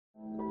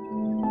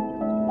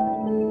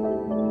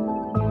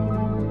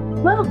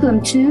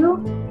Welcome to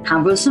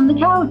Convos from the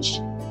Couch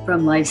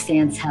from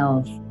LifeStance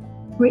Health,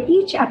 where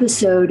each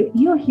episode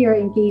you'll hear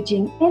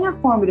engaging and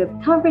informative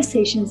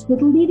conversations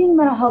with leading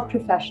mental health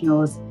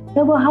professionals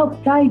that will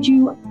help guide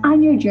you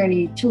on your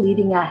journey to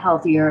leading a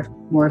healthier,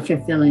 more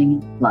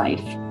fulfilling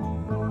life.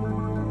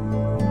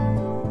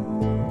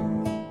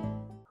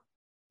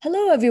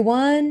 Hello,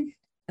 everyone,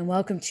 and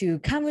welcome to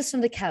Convos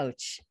from the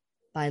Couch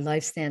by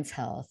LifeStance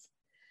Health.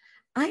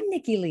 I'm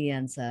Nikki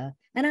Lienza,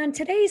 and on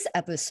today's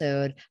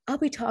episode, I'll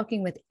be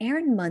talking with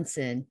Erin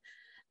Munson,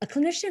 a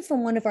clinician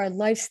from one of our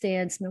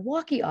LifeStance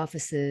Milwaukee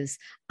offices,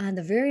 on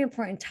the very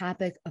important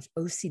topic of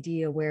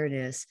OCD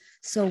awareness.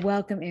 So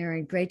welcome,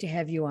 Erin. Great to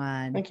have you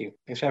on. Thank you.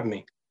 Thanks for having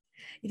me.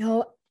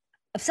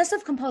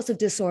 Obsessive compulsive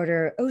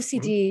disorder,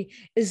 OCD,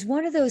 is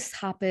one of those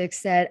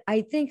topics that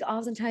I think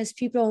oftentimes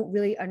people don't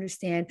really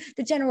understand.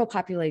 The general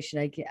population,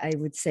 I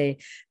would say,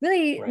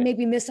 really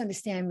maybe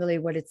misunderstand really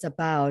what it's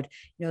about.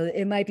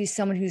 It might be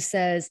someone who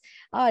says,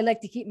 "Oh, I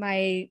like to keep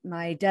my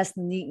desk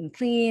neat and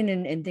clean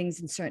and things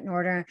in certain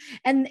order,"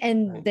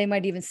 and they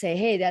might even say,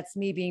 "Hey, that's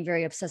me being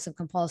very obsessive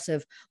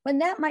compulsive," when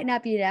that might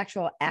not be an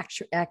actual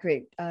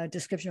accurate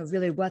description of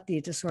really what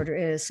the disorder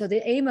is. So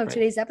the aim of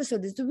today's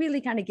episode is to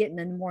really kind of get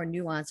into more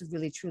nuance of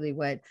really truly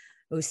what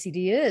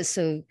OCD is.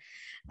 So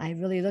I'm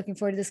really looking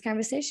forward to this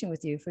conversation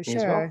with you for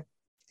sure.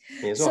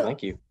 Me as well.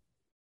 Thank you.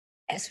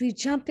 As we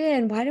jump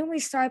in, why don't we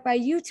start by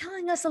you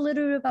telling us a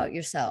little bit about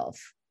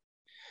yourself?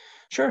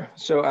 Sure.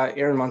 So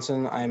Erin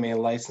Munson, I'm a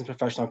licensed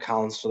professional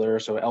counselor.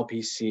 So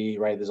LPC,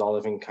 right? There's all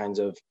different kinds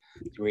of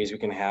degrees we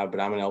can have,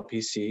 but I'm an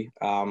LPC.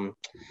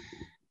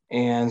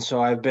 And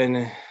so I've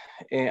been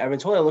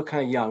told I look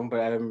kind of young, but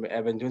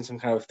I've been doing some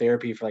kind of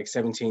therapy for like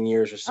 17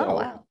 years or so. Oh,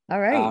 wow. All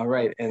right.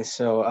 Right. And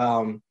so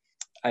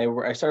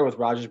I started with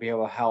Rogers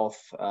Behavioral Health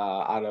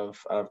out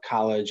of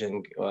college,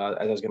 and as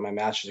I was getting my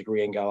master's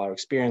degree and got a lot of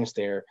experience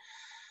there.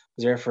 I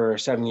was there for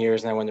 7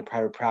 years, and I went to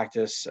private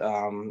practice.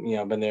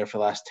 I've been there for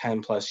the last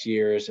 10 plus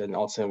years, and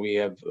ultimately we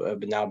have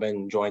now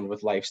been joined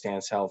with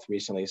LifeStance Health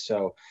recently.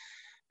 So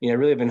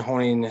really been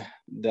honing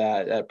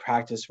that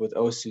practice with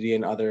OCD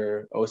and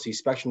other OCD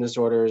spectrum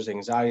disorders,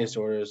 anxiety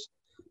disorders,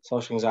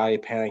 social anxiety,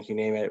 panic, you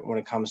name it, when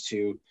it comes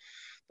to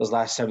those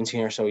last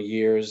 17 or so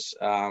years.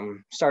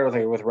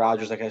 Started with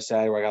Rogers, like I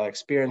said, where I got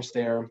experience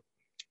there,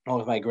 all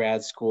with my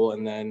grad school,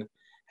 and then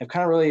have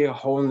kind of really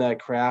honed that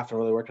craft and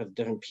really worked with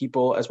different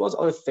people as well as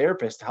other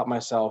therapists to help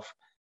myself,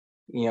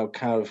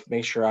 kind of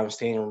make sure I'm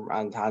staying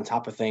on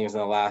top of things in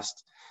the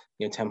last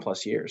 10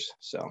 plus years.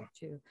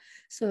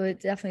 So it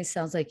definitely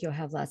sounds like you'll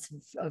have lots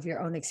of your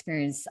own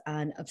experience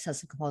on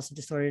obsessive compulsive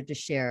disorder to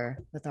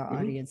share with our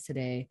audience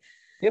today.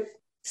 Yep.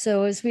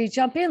 So as we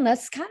jump in,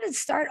 let's kind of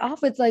start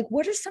off with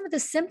what are some of the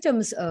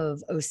symptoms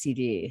of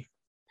OCD?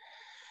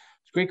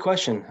 Great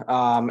question.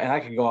 And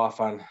I could go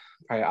off on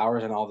probably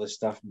hours on all this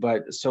stuff,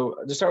 but so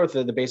to start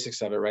with the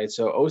basics of it, right?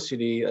 So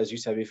OCD, as you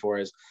said before,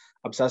 is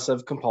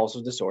obsessive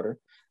compulsive disorder.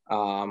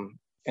 And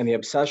the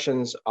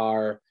obsessions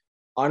are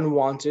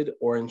unwanted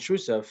or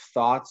intrusive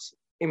thoughts,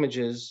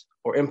 images,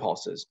 or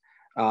impulses.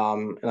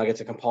 And I'll get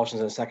to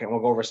compulsions in a second. We'll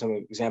go over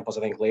some examples,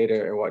 I think,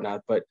 later or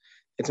whatnot. But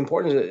it's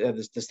important to have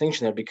this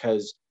distinction there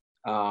because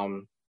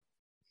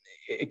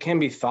it can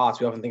be thoughts.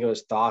 We often think of it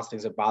as thoughts,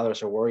 things that bother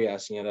us or worry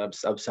us, the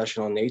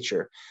obsessional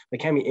nature. It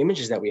can be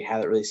images that we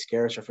have that really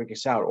scare us or freak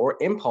us out, or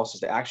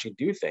impulses to actually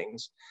do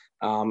things.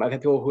 I've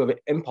had people who have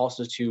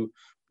impulses to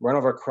run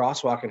over a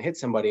crosswalk and hit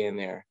somebody in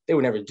there. They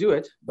would never do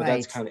it, but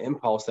that's kind of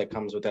impulse that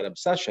comes with that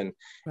obsession.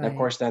 And of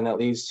course, then that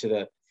leads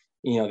to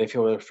they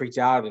feel really freaked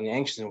out and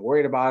anxious and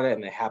worried about it.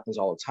 And it happens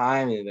all the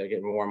time. And they're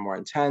getting more and more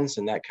intense.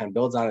 And that kind of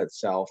builds on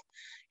itself,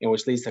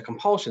 which leads to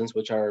compulsions,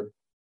 which are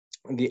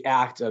the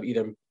act of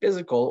either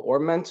physical or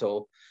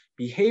mental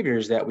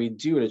behaviors that we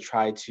do to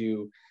try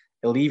to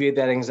alleviate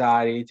that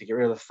anxiety, to get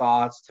rid of the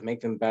thoughts, to make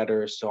them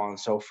better, so on and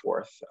so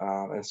forth.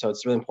 And so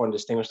it's really important to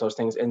distinguish those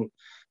things. And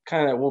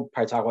kind of, we'll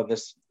probably talk about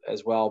this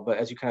as well, but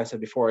as you kind of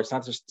said before, it's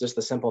not just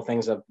the simple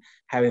things of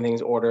having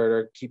things ordered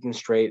or keeping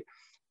straight,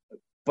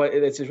 but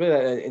it's really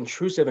that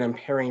intrusive and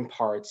impairing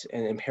parts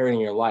and impairing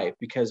your life.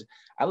 Because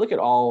I look at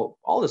all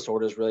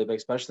disorders really, but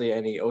especially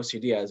any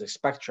OCD as a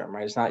spectrum,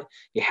 right? It's not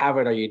you have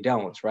it or you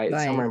don't, right?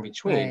 It's somewhere in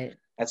between.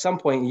 At some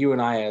point, you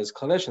and I as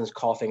clinicians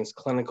call things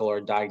clinical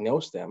or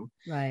diagnose them.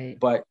 Right.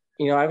 But,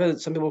 I've had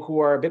some people who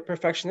are a bit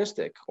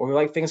perfectionistic or who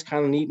like things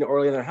kind of neat and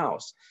orderly in their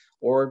house,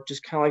 or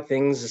just kind of like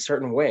things a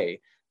certain way.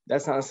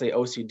 That's not necessarily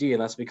OCD,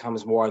 unless it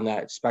becomes more on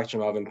that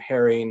spectrum of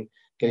impairing,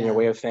 getting in your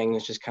way of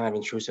things, just kind of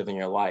intrusive in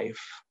your life.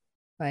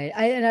 Right.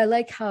 I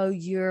like how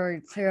you're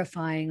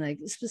clarifying, like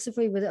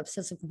specifically with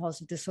obsessive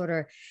compulsive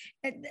disorder,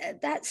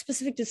 that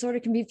specific disorder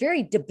can be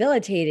very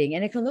debilitating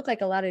and it can look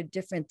like a lot of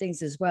different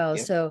things as well.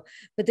 Yep. So,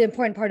 but the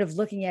important part of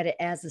looking at it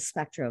as a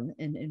spectrum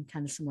and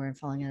kind of somewhere and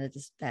falling out of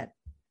that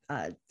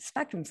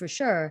spectrum for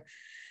sure.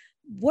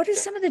 What are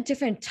some of the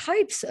different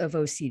types of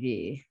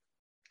OCD?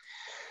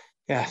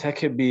 Yeah, that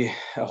could be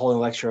a whole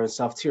lecture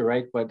itself too,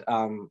 right? But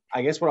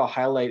I guess what I'll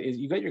highlight is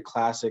you got your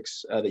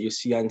classics that you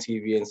see on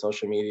TV and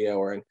social media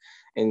or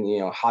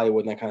in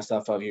Hollywood and that kind of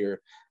stuff of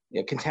your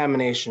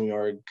contamination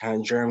or kind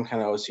of germ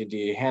kind of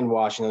OCD, hand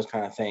washing, those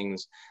kind of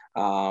things.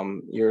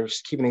 You're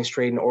just keeping things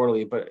straight and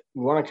orderly, but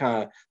we want to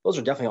kind of, those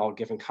are definitely all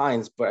different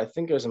kinds, but I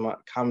think there's a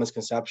common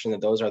misconception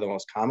that those are the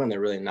most common. They're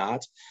really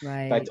not. In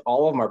fact, Right.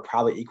 all of them are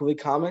probably equally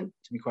common,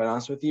 to be quite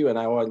honest with you. And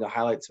I wanted to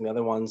highlight some of the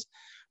other ones.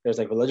 There's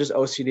like religious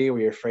OCD,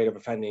 where you're afraid of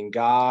offending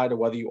God,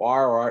 whether you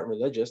are or aren't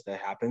religious. That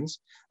happens.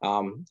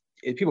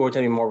 People who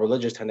tend to be more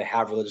religious tend to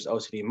have religious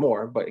OCD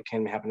more, but it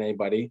can happen to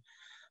anybody.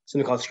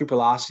 Something called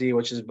scrupulosity,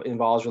 which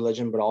involves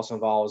religion, but also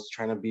involves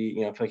trying to be,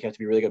 feel like you have to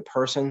be a really good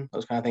person,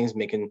 those kind of things,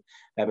 making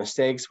bad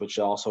mistakes, which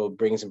also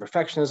brings in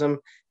perfectionism.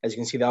 As you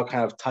can see, they all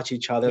kind of touch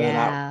each other. They're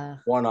not Yeah.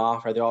 one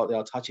off, right? They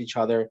all touch each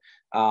other.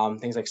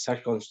 Things like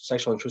sexual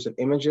intrusive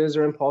images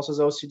or impulses,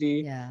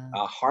 OCD, Yeah.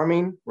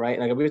 harming, right?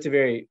 And we have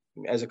to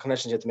as a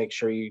clinician, you have to make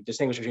sure you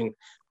distinguish between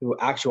who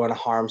actually want to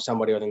harm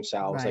somebody or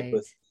themselves, like Right.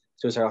 with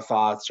suicidal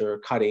thoughts or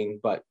cutting,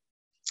 but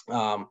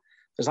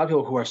there's a lot of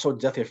people who are so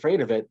deathly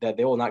afraid of it that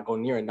they will not go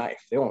near a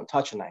knife. They won't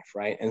touch a knife,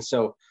 right? And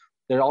so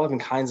there are all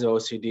different kinds of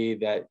OCD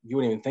that you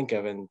wouldn't even think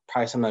of, and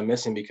probably some I'm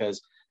missing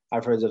because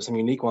I've heard of some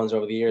unique ones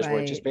over the years where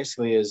it just Right.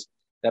 basically is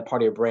that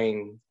part of your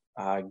brain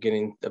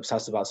getting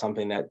obsessed about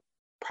something that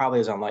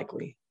probably is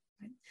unlikely.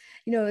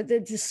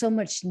 There's just so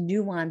much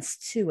nuance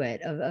to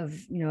it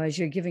as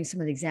you're giving some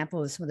of the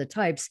examples of some of the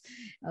types.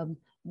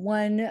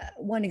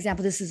 One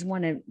example,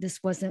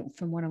 this wasn't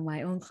from one of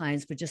my own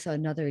clients, but just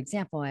another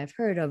example I've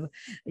heard of.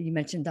 You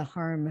mentioned the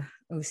harm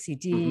Mm-hmm.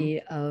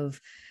 OCD of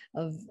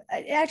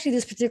actually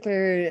this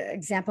particular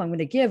example I'm going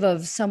to give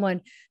of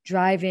someone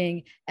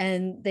driving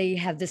and they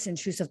have this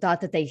intrusive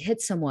thought that they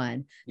hit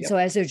someone. Yep. So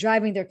as they're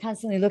driving, they're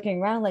constantly looking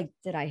around like,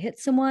 did I hit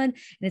someone?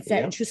 And it's that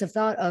Yep. intrusive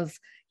thought of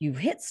you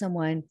hit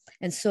someone.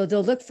 And so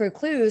they'll look for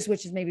clues,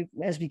 which is maybe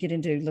as we get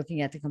into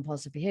looking at the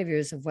compulsive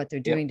behaviors of what they're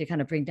Yep. doing to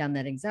kind of bring down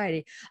that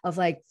anxiety of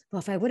like, well,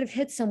 if I would have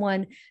hit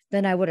someone,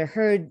 then I would have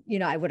heard,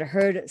 I would have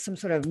heard some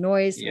sort of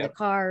noise from the Yep.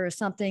 car or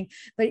something.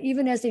 But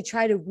even as they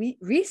try to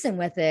reason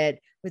with it,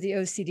 with the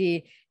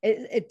OCD,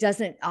 it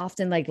doesn't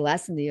often like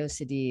lessen the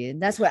OCD. And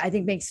that's what I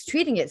think makes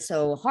treating it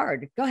so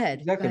hard. Go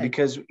ahead. Exactly,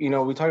 because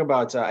we talk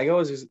about. I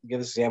always give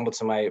this example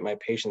to my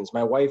patients.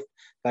 My wife,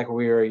 back when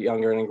we were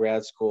younger and in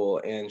grad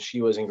school, and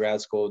she was in grad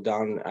school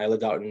down. I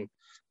lived out in,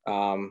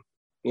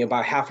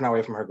 about half an hour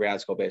away from her grad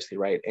school, basically,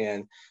 right?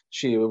 And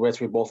where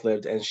we both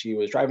lived, and she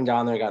was driving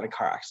down there, and got in a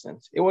car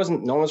accident. No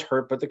one was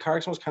hurt, but the car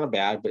accident was kind of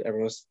bad, but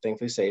everyone was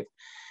thankfully safe.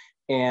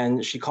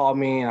 And she called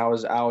me, and I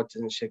was out,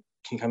 and she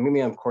can you come meet me?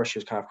 And of course, she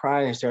was kind of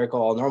crying,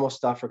 hysterical, all normal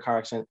stuff for car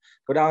accident.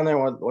 Go down there.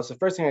 What's the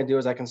first thing I do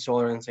is I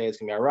console her and say it's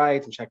gonna be all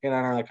right and check in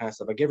on her, that kind of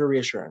stuff. I give her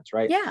reassurance,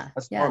 right? Yeah.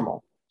 That's Yeah.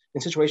 normal.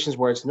 In situations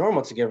where it's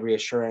normal to give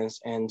reassurance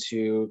and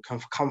to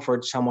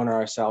comfort someone or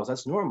ourselves,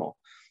 that's normal.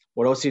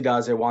 What OC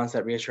does, it wants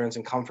that reassurance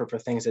and comfort for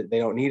things that they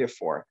don't need it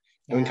for.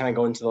 And we can kind of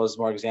Yeah. go into those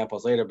more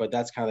examples later, but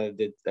that's kind of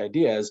the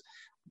idea is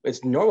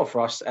it's normal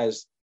for us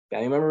as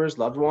family members,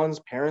 loved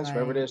ones, parents,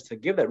 whoever it Right. is, to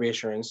give that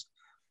reassurance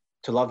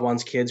to loved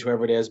ones, kids,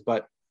 whoever it is,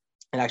 but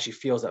it actually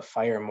feels that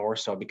fire more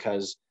so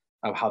because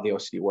of how the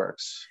OCD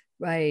works.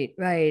 Right,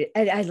 right.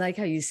 And I like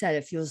how you said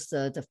it feels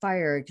the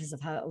fire because of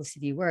how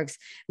OCD works,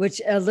 which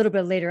a little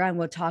bit later on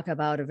we'll talk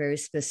about a very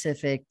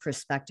specific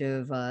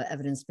perspective,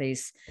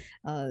 evidence-based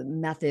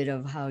method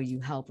of how you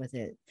help with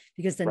it.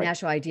 Because the Right.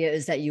 natural idea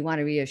is that you want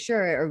to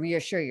reassure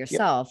Yep.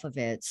 yourself of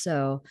it.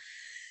 So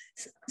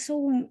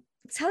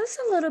tell us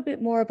a little bit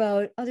more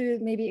about other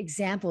maybe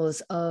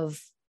examples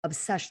of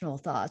obsessional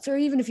thoughts, or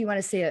even if you want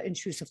to say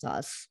intrusive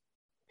thoughts.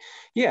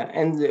 Yeah,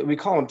 and we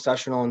call them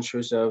obsessional,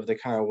 intrusive. They're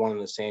kind of one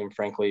and the same,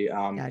 frankly.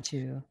 Got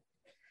you.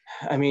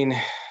 I mean,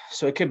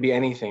 so it could be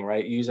anything,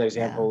 right? You use that Yeah.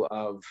 example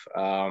of,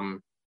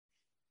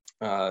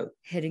 uh,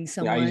 Hitting I use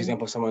someone.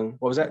 example of someone.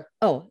 What was that?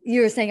 Oh,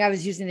 you were saying I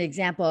was using the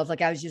example of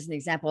like I was using the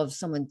example of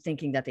someone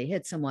thinking that they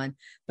hit someone,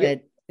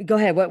 Yep. but go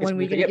ahead. What It's one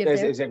were you going to yep. give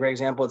There's there? a great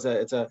example.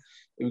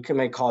 We can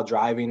make call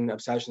driving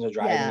obsessions or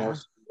driving Yeah,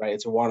 OCD, right?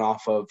 It's a one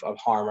off of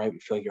harm, right? You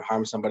feel like you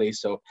harm somebody,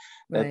 so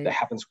that right,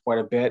 happens quite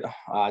a bit.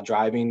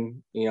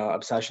 Driving,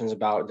 obsessions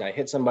about did I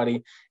hit somebody?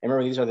 And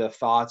remember, these are the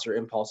thoughts or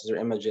impulses or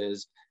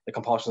images. The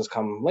compulsions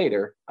come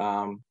later.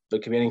 But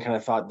it could be any kind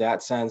of thought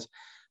that sense.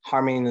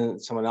 Harming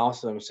someone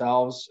else or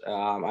themselves.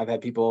 I've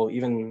had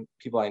even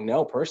people I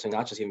know personally,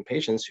 not just even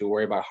patients, who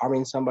worry about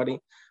harming somebody,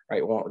 right?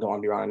 Don't want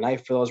to be around a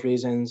knife for those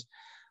reasons.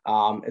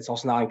 It's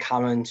also not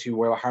uncommon to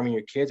worry about harming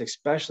your kids,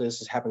 especially this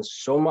has happened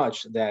so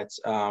much that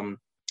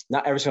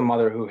not every single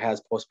mother who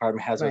has postpartum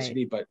has right,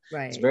 OCD, but it's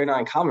right, very not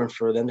uncommon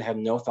for them to have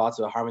no thoughts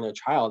about harming their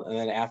child. And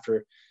then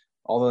after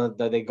all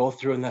they go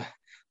through in the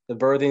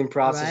birthing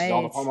process,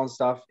 all the right. hormone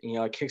stuff,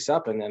 it kicks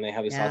up and then they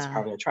have these thoughts of Yeah,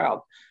 harming their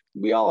child.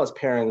 We all as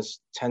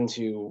parents tend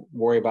to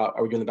worry about,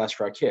 are we doing the best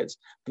for our kids?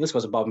 But this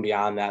goes above and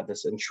beyond that,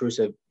 this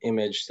intrusive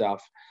image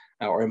stuff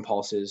or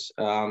impulses,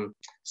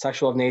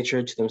 sexual of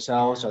nature to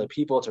themselves, to yeah, other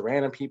people, to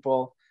random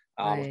people.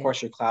 Of right,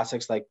 course, your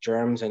classics like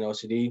germs and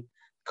OCD.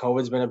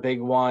 COVID's been a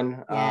big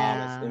one. It's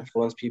yeah,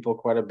 influenced people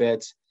quite a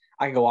bit.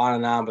 I can go on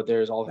and on, but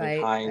there's all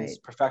different Right, kinds.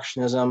 right.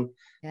 Perfectionism,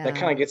 that Yeah.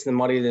 kind of gets in the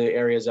muddy the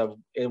areas of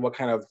what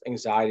kind of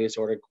anxiety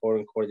disorder, quote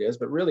unquote, it is.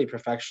 But really,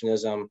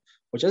 perfectionism,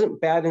 which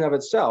isn't bad in of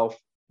itself,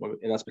 and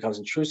that becomes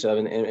intrusive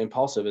and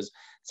impulsive, is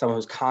someone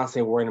who's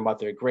constantly worrying about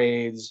their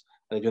grades,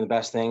 are they doing the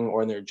best thing,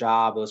 or in their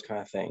job, those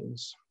kind of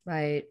things.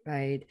 Right,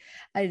 right.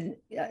 I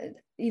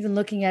even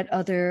looking at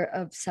other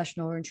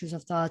obsessional or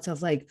intrusive thoughts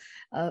of like,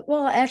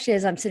 well, actually,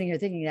 as I'm sitting here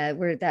thinking that,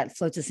 where that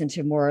floats us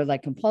into more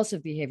like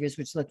compulsive behaviors,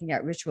 which is looking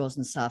at rituals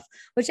and stuff.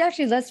 Which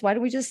actually, let's. Why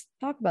don't we just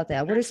talk about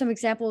that? What are some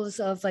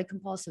examples of like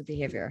compulsive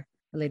behavior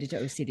related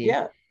to OCD?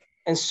 Yeah.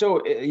 And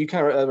so you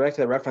kind of back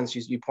to that reference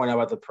you point out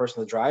about the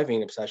personal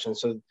driving obsession.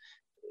 So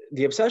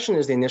the obsession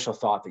is the initial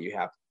thought that you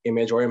have,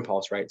 image or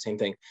impulse, right? Same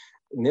thing.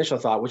 Initial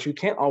thought, which you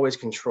can't always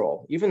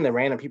control. Even the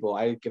random people,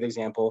 I give an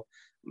example.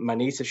 My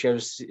niece,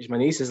 my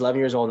niece is 11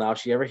 years old now. If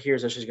she ever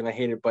hears it, she's gonna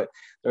hate it. But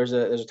there's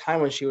a time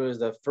when she was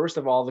the first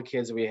of all the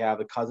kids that we have,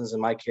 the cousins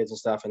and my kids and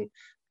stuff, and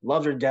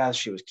loved her death.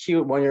 She was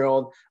cute, 1 year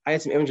old. I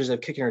had some images of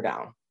kicking her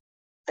down.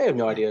 I have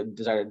no Yeah. idea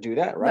desire to do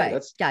that, right? Right.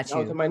 That's Got not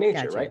within you. my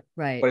nature, Got right?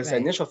 you. Right. But it's that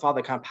Right. initial thought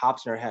that kind of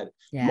pops in her head.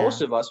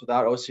 Most Yeah. of us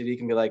without OCD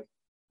can be like,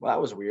 well,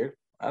 that was weird.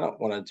 I don't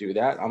want to do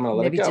that. I'm gonna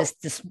let it Maybe go. just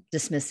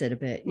dismiss it a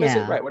bit. Miss it,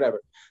 Yeah. right?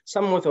 Whatever.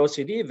 Someone with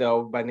OCD,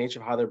 though, by nature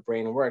of how their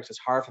brain works, it's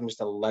hard for them just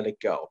to let it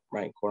go,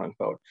 right? Quote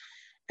unquote.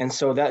 And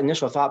so that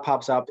initial thought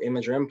pops up,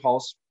 image or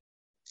impulse,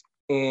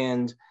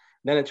 and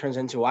then it turns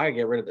into, I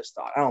get rid of this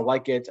thought. I don't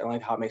like it. I don't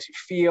like how it makes you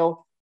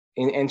feel.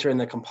 And enter in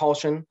the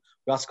compulsion.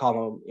 We also call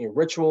them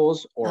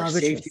rituals or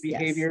safety Rituals. Yes.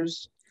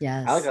 behaviors.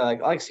 Yes. I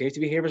like safety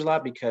behaviors a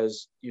lot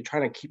because you're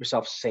trying to keep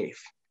yourself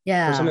safe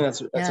for something Yeah.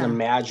 that's an Yeah.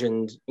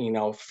 imagined,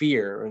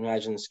 fear or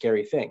imagined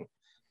scary thing.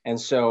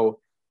 And so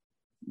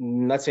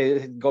let's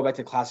say go back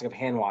to the classic of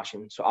hand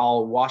washing. So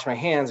I'll wash my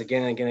hands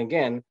again and again and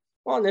again.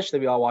 Well, initially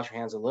we all wash our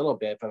hands a little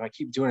bit, but if I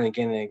keep doing it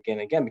again and again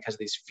and again because of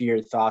these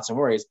feared thoughts and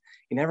worries,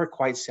 it never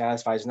quite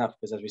satisfies enough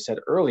because as we said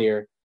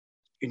earlier,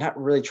 you're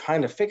not really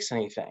trying to fix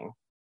anything.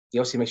 The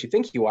OCD makes you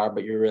think you are,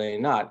 but you're really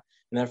not.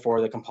 And therefore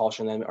the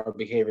compulsion then or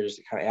behavior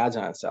just kind of adds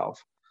on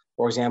itself.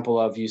 For example,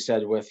 of you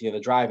said with the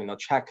driving, they'll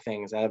check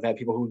things. I've had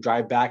people who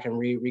drive back and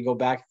re-go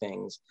back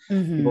things.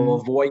 People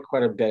Mm-hmm. avoid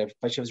quite a bit,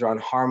 especially if it's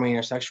around harming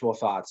or sexual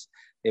thoughts.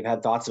 They've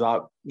had thoughts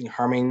about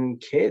harming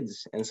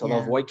kids, and so they'll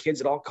Yeah. avoid kids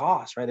at all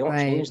costs, right? They won't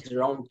Right. change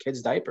their own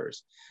kids'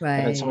 diapers.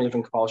 I've had so Right. many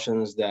different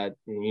compulsions that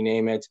you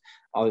name it.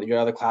 Your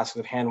other classics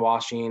of hand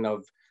washing,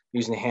 of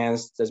using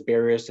hands as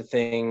barriers to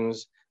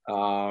things,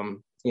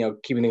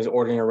 keeping things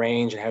ordered and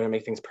arranged and having to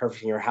make things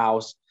perfect in your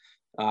house.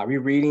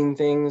 Rereading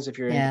things if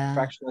you're into Yeah.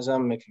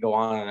 perfectionism, it could go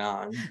on and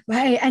on.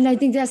 Right. And I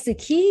think that's the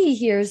key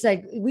here is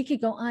like we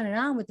could go on and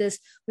on with this,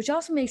 which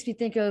also makes me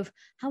think of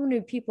how many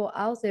people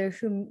out there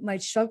who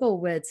might struggle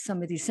with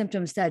some of these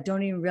symptoms that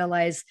don't even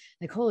realize,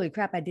 like, holy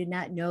crap, I did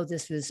not know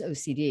this was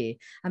OCD.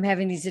 I'm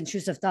having these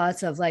intrusive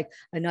thoughts of like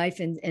a knife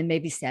and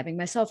maybe stabbing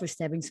myself or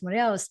stabbing someone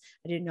else.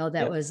 I didn't know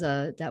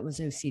Yep. that was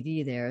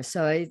OCD there.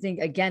 So I think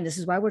again, this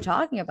is why we're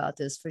talking about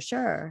this for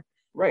sure.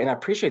 Right. And I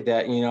appreciate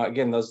that.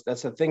 Again,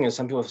 that's the thing is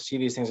some people see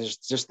these things as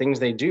just things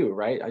they do,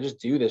 right? I just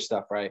do this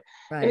stuff, right?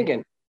 And Right.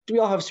 again, do we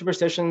all have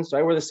superstitions? Do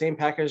I wear the same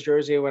Packers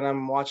jersey when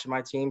I'm watching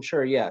my team?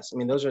 Sure, yes. I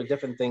mean, those are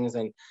different things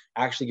than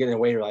actually getting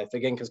away in your life.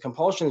 Again, because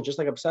compulsions, just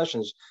like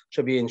obsessions,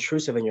 should be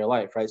intrusive in your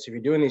life, right? So if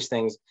you're doing these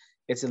things,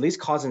 it's at least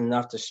causing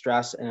enough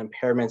distress and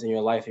impairment in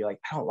your life. You're like,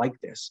 I don't like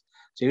this.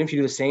 So even if you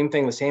do the same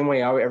thing the same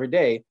way every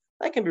day,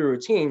 that can be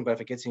routine, but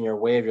if it gets in your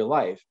way of your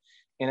life,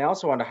 and I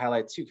also want to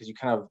highlight too, because you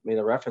kind of made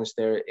a reference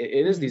there,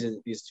 it is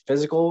Mhm. these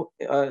physical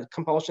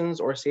compulsions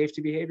or safety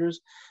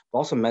behaviors, but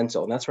also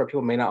mental. And that's where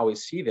people may not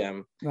always see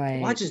them. Well, I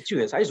Right. just do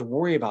this. I just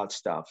worry about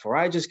stuff, or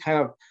I just kind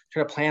of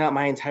try to plan out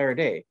my entire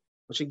day,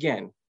 which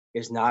again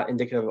is not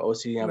indicative of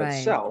OCD of Right.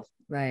 itself.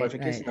 But Right. if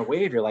it gets in Right. the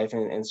way of your life,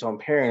 and so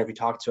impairing, if you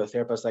talk to a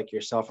therapist like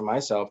yourself or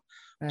myself,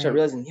 start Right.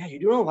 realizing, yeah,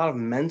 you're doing a lot of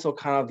mental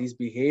kind of these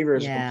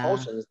behaviors or Yeah.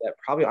 compulsions that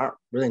probably aren't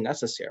really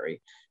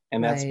necessary.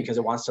 And that's Right. because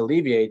it wants to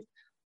alleviate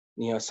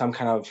some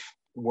kind of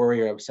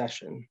worry or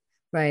obsession.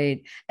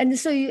 Right. And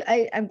so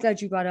I'm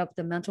glad you brought up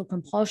the mental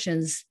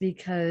compulsions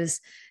because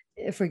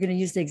if we're going to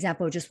use the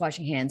example of just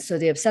washing hands, so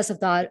the obsessive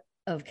thought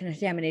of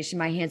contamination,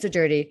 my hands are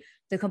dirty,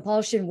 the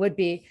compulsion would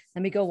be,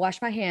 let me go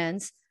wash my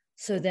hands.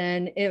 So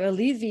then it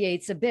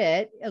alleviates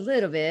a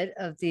little bit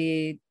of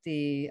the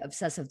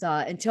obsessive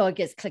thought until it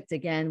gets clicked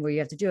again where you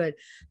have to do it.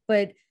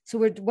 But so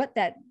what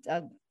that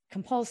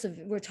compulsive,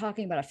 we're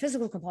talking about a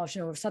physical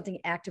compulsion or something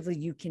actively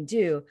you can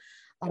do.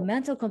 A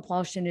mental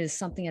compulsion is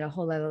something at a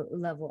whole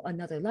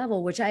another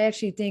level, which I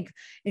actually think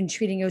in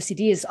treating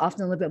OCD is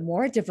often a little bit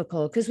more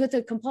difficult because with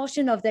the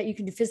compulsion of that you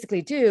can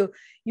physically do,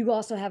 you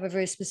also have a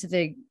very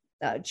specific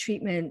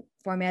treatment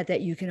format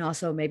that you can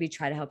also maybe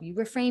try to help you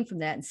refrain from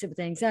that and sit with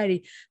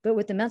anxiety. But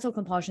with the mental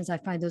compulsions, I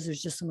find those are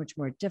just so much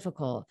more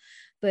difficult.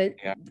 But,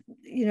 Yeah.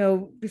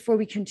 before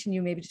we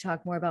continue maybe to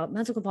talk more about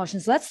mental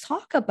compulsions, let's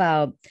talk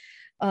about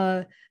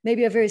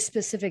maybe a very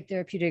specific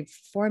therapeutic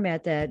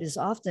format that is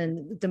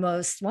often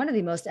one of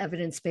the most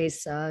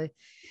evidence-based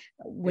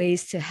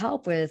ways to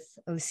help with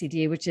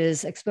OCD, which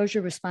is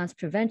exposure response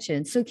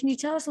prevention. So can you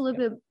tell us a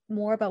little bit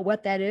more about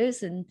what that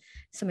is and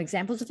some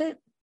examples of it?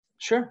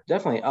 Sure,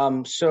 definitely.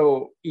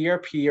 So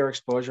ERP, or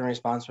exposure and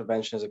response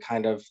prevention, is a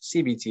kind of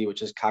CBT,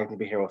 which is cognitive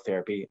behavioral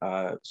therapy,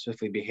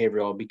 specifically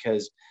behavioral,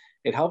 because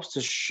it helps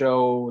to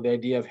show the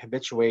idea of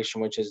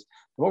habituation, which is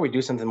the more we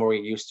do something, the more we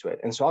get used to it.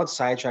 And so I'll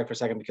sidetrack for a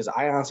second, because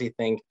I honestly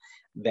think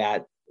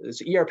that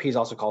ERP is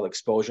also called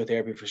exposure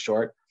therapy for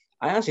short.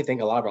 I honestly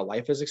think a lot of our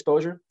life is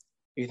exposure.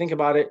 If you think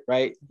about it,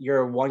 right,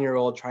 you're a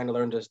 1-year-old trying to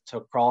learn to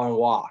crawl and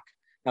walk.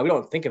 Now, we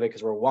don't think of it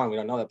because we're one, we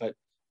don't know that, but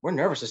we're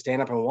nervous to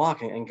stand up and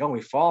walk and go, and we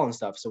fall and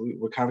stuff. So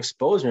we're kind of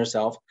exposing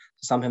ourselves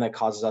to something that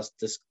causes us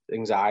this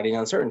anxiety and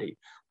uncertainty.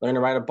 Learn to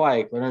ride a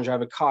bike, learn to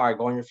drive a car,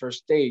 go on your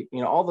first date,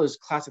 all those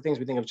classic things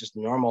we think of just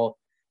normal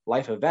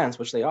life events,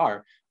 which they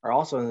are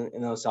also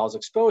in themselves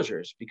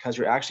exposures, because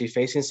you're actually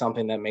facing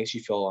something that makes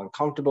you feel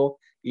uncomfortable.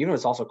 Even if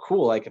it's also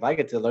cool, like if I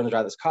get to learn to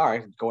drive this car, I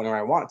can go anywhere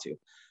I want to.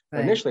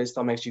 But initially, it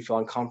still makes you feel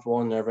uncomfortable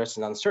and nervous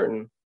and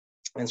uncertain.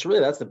 And so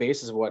really that's the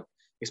basis of what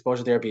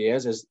exposure therapy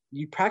is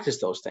you practice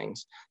those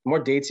things. The more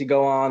dates you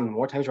go on, the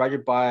more times you ride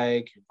your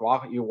bike,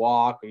 you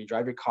walk, or you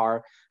drive your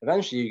car,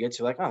 eventually you get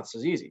to like, oh, this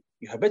is easy.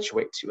 You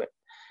habituate to it.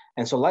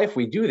 And so life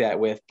we do that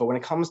with, but when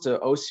it comes to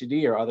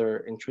OCD or other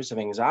intrusive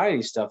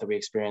anxiety stuff that we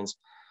experience,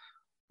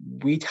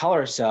 we tell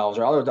ourselves,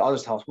 or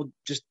others tell us, well,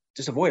 just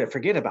avoid it,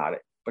 forget about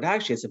it. But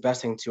actually it's the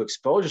best thing to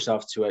expose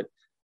yourself to it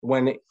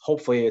when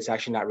hopefully it's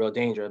actually not real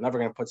danger. I'm never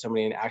going to put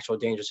somebody in actual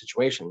dangerous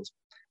situations.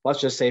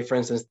 Let's just say, for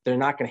instance, they're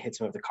not going to hit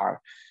someone with the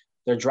car.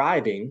 They're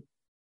driving,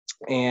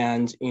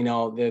 and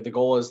the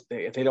goal is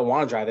if they don't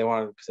want to drive, they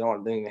want to, because they don't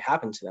want anything to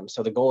happen to them.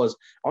 So the goal is,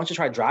 I want you to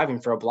try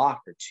driving for a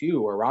block or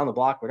two, or around the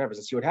block, whatever,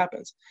 and see what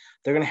happens.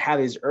 They're going to have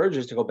these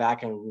urges to go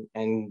back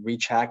and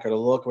recheck, or to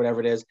look, whatever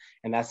it is,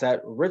 and that's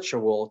that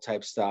ritual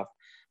type stuff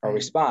or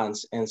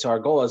response. And so our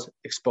goal is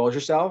expose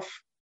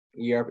yourself,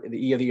 the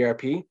E of the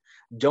ERP.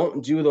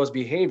 Don't do those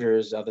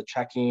behaviors of the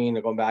checking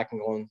or going back and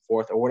going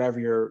forth, or whatever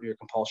your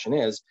compulsion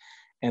is.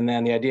 And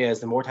then the idea is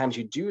the more times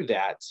you do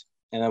that,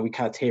 and then we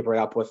kind of taper it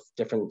up with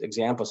different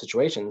example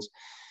situations,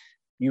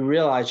 you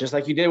realize, just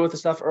like you did with the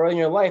stuff early in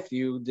your life,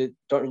 you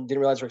didn't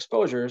realize your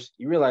exposures,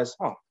 you realize,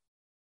 oh,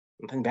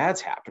 nothing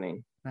bad's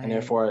happening. And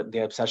therefore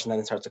the obsession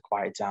then starts to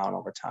quiet down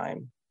over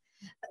time.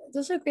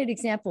 Those are great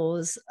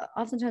examples.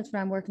 Oftentimes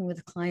when I'm working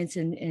with clients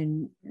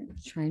and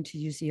trying to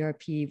use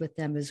ERP with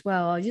them as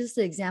well, I'll use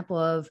the example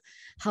of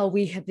how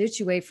we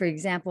habituate. For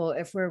example,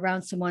 if we're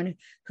around someone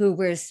who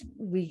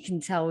we can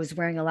tell is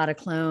wearing a lot of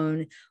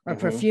cologne or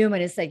perfume,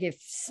 and it's like, it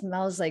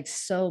smells like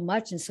so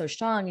much and so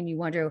strong, and you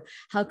wonder,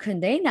 how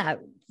can they not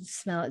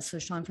smell it so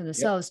strong for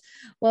themselves?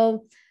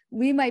 Well,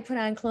 we might put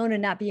on cologne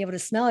and not be able to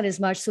smell it as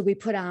much. So we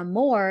put on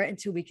more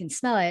until we can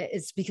smell it.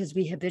 It's because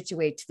we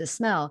habituate to the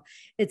smell.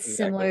 It's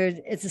similar.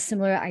 It's a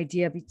similar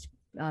idea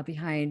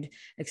behind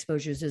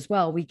exposures as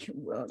well.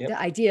 The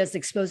idea is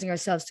exposing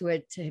ourselves to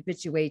it, to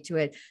habituate to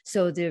it,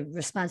 so the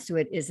response to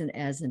it isn't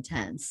as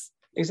intense.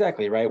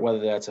 Exactly, right?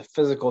 Whether that's a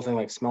physical thing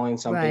like smelling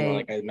something, or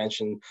like I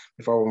mentioned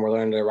before, when we're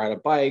learning to ride a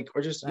bike,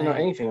 or just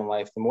anything in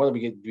life, the more that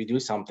we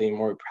do something, the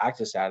more we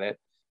practice at it.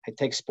 I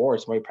take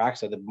sports, the more you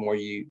practice it, the more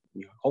you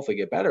hopefully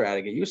get better at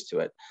it, get used to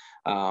it.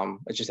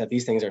 It's just that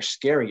these things are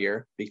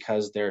scarier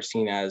because they're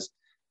seen as,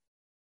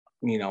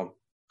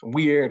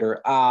 weird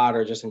or odd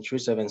or just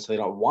intrusive. And so they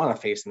don't want to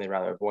face them. They'd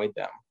rather avoid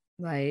them.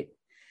 Right.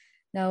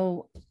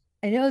 Now,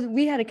 I know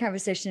we had a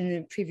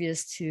conversation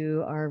previous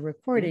to our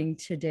recording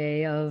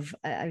today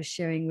I was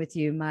sharing with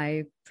you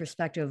my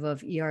perspective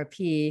of ERP.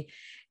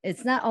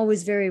 It's not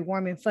always very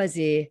warm and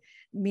fuzzy,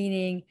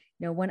 meaning,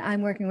 when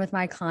I'm working with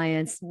my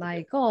clients,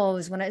 my goal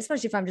is,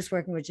 especially if I'm just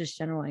working with just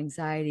general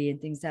anxiety and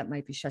things that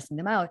might be stressing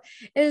them out,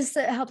 is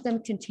to help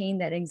them contain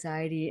that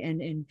anxiety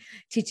and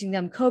teaching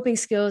them coping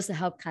skills to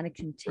help kind of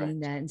contain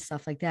that and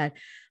stuff like that.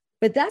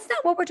 But that's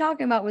not what we're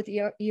talking about with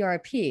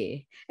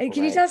ERP. And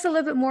can you tell us a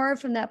little bit more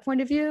from that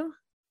point of view?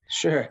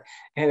 Sure.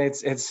 And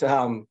it's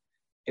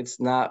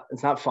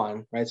not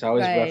fun, right? So I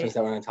always reference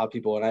that when I tell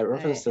people, and I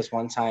referenced this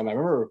one time. I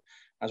remember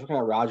I was working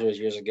at Rogers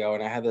years ago,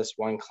 and I had this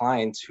one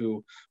client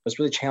who was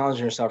really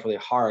challenging herself really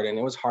hard, and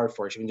it was hard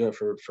for her. She'd been doing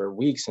it for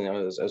weeks, and it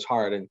was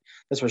hard. And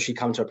that's where she'd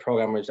come to a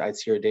program where I'd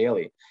see her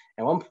daily.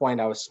 At one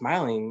point, I was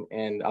smiling,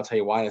 and I'll tell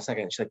you why in a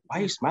second. She's like, "Why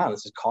are you smiling?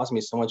 This is causing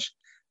me so much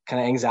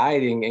kind of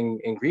anxiety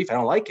and grief. I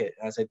don't like it."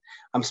 And I said,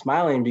 "I'm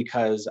smiling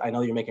because I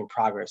know you're making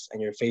progress,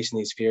 and you're facing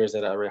these fears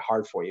that are really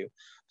hard for you.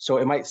 So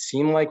it might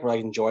seem like we're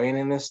like enjoying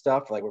in this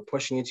stuff, like we're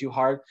pushing you too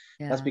hard.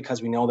 That's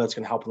because we know that's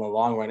going to help in the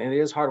long run. And it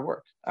is hard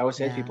work." I always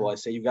say to people, I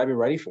say, you've got to be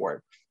ready for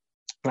it.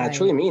 And I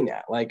truly mean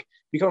that. Like,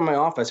 you come to my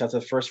office after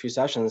the first few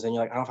sessions and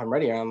you're like, "I don't know if I'm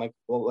ready." And I'm like,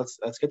 well, let's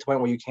get to the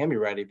point where you can be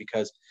ready,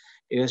 because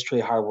it is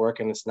truly hard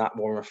work, and it's not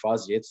warm or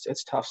fuzzy.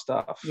 It's tough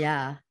stuff.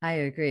 Yeah, I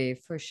agree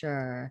for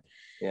sure.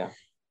 Yeah.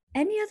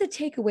 Any other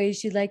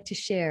takeaways you'd like to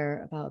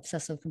share about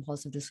obsessive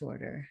compulsive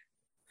disorder?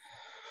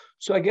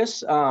 So I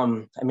guess, I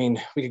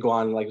mean, we could go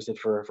on, like I said,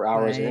 for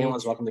hours, and Right.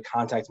 anyone's welcome to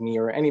contact me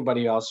or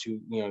anybody else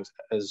who,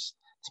 is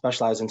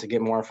specialized in to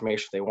get more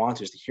information if they want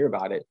to, just to hear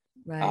about it,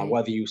 Right.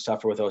 whether you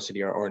suffer with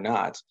OCD or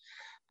not.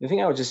 The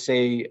thing I would just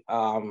say,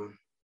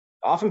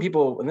 often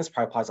people, and this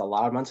probably applies to a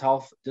lot of mental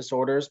health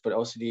disorders, but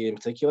OCD in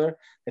particular,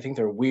 they think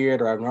they're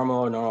weird or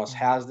abnormal, no one else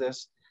Yeah. has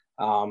this.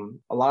 A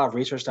lot of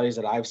research studies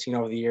that I've seen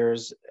over the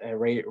years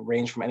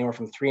range from anywhere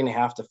from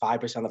 3.5% to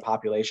 5% of the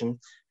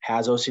population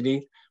has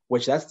OCD,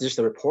 which that's just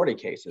the reported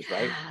cases,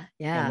 right? Yeah. And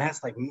Yeah.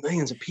 that's like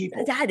millions of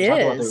people. That We're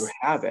talking about those who is.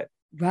 have it,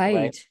 right?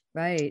 Right.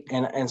 Right.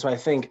 And so I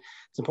think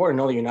it's important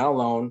to know that you're not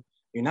alone.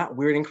 You're not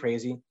weird and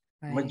crazy.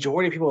 Right.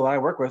 Majority of people that I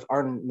work with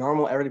are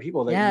normal, everyday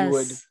people that you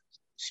would Yes.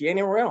 see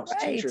anywhere else,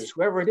 Right. teachers,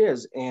 whoever it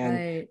is. And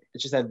Right.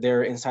 it's just that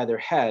they're inside their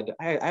head.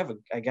 I have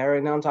a guy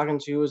right now I'm talking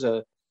to who's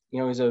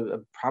he's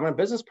a prominent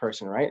business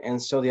person, right?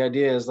 And so the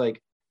idea is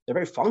like they're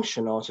very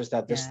functional. It's just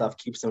that this Yeah. stuff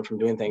keeps them from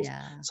doing things.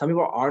 Yeah. Some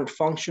people aren't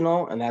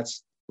functional, and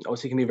that's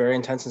OCD can be very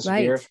intense and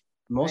severe. Right.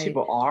 Most Right.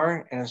 people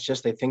are, and it's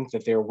just they think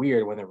that they're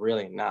weird when they're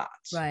really not.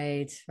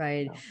 Right,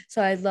 right. You know?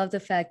 So I love the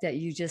fact that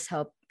you just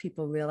help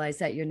people realize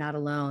that you're not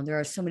alone. There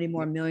are so many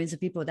more Yeah. millions of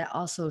people that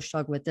also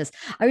struggle with this.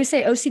 I would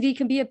say OCD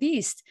can be a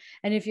beast.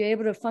 And if you're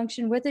able to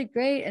function with it,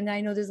 great. And I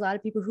know there's a lot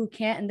of people who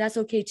can't, and that's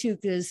okay too,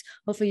 because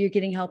hopefully you're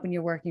getting help and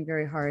you're working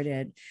very hard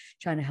at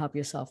trying to help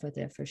yourself with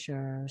it for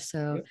sure.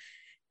 So Yep.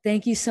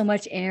 thank you so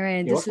much,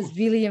 Aaron. You're This welcome. was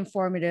really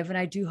informative. And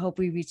I do hope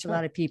we reach a Yeah,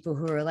 lot of people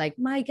who are like,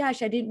 my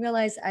gosh, I didn't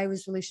realize I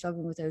was really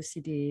struggling with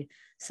OCD.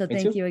 So me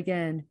thank too. you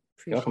again.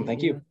 You're welcome. Appreciate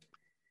Thank you.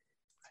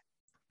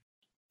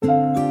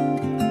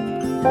 you.